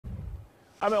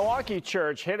A Milwaukee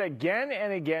church hit again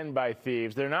and again by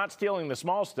thieves. They're not stealing the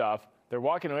small stuff. They're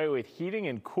walking away with heating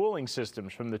and cooling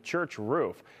systems from the church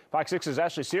roof. Fox 6's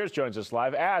Ashley Sears joins us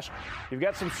live. Ash, you've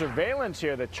got some surveillance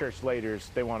here that church leaders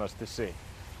they want us to see.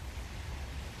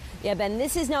 Yeah, Ben,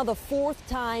 this is now the fourth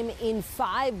time in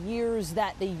 5 years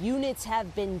that the units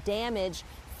have been damaged.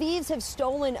 Thieves have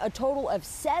stolen a total of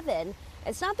 7.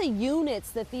 It's not the units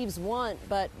the thieves want,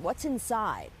 but what's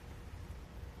inside.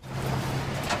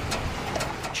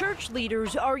 Church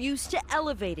leaders are used to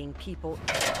elevating people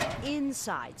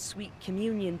inside Sweet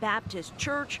Communion Baptist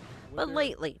Church, but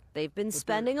lately they've been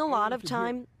spending a lot of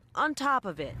time on top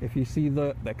of it. If you see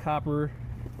the copper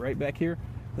right back here,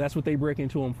 that's what they break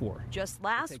into them for. Just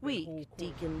last week,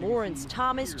 Deacon Lawrence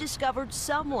Thomas discovered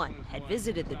someone had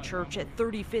visited the church at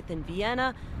 35th and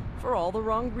Vienna for all the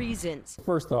wrong reasons.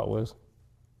 First thought was,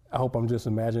 I hope I'm just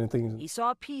imagining things. He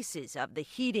saw pieces of the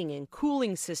heating and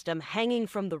cooling system hanging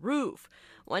from the roof.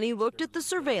 When he looked at the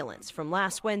surveillance from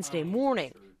last Wednesday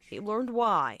morning, he learned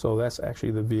why. So that's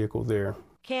actually the vehicle there.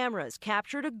 Cameras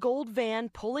captured a gold van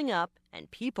pulling up and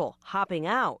people hopping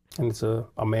out. And it's a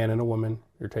man and a woman.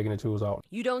 They're taking the tools out.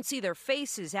 You don't see their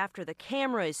faces after the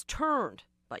camera is turned,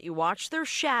 but you watch their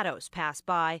shadows pass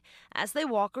by as they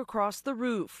walk across the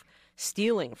roof,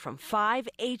 stealing from 5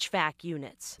 HVAC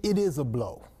units. It is a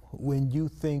blow when you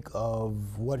think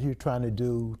of what you're trying to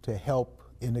do to help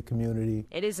in the community.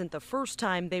 It isn't the first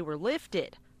time they were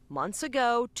lifted. Months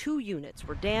ago, 2 units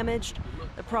were damaged.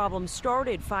 The problem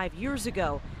started 5 years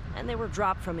ago, and they were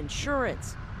dropped from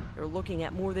insurance. They're looking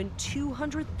at more than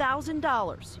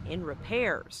 $200,000 in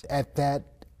repairs. At that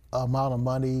amount of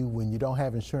money, when you don't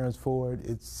have insurance for it,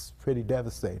 it's pretty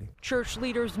devastating. Church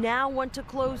leaders now want to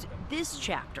close this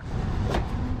chapter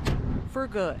for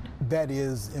good. That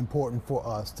is important for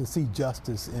us to see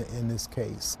justice in this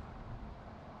case.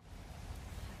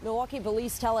 Milwaukee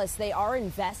police tell us they are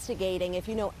investigating. If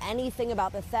you know anything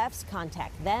about the thefts,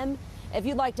 contact them. If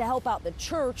you'd like to help out the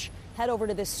church, head over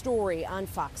to this story on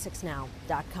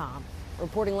fox6now.com.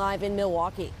 Reporting live in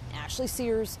Milwaukee, Ashley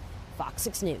Sears, Fox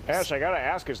 6 News. Ash, I gotta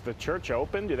ask, is the church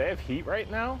open? Do they have heat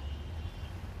right now?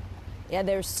 Yeah,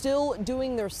 they're still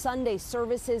doing their Sunday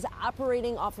services,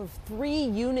 operating off of 3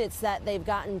 units that they've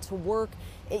gotten to work.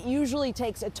 It usually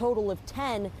takes a total of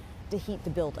 10 to heat the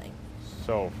building.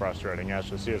 So frustrating.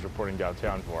 Ashley Sears reporting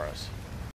downtown for us.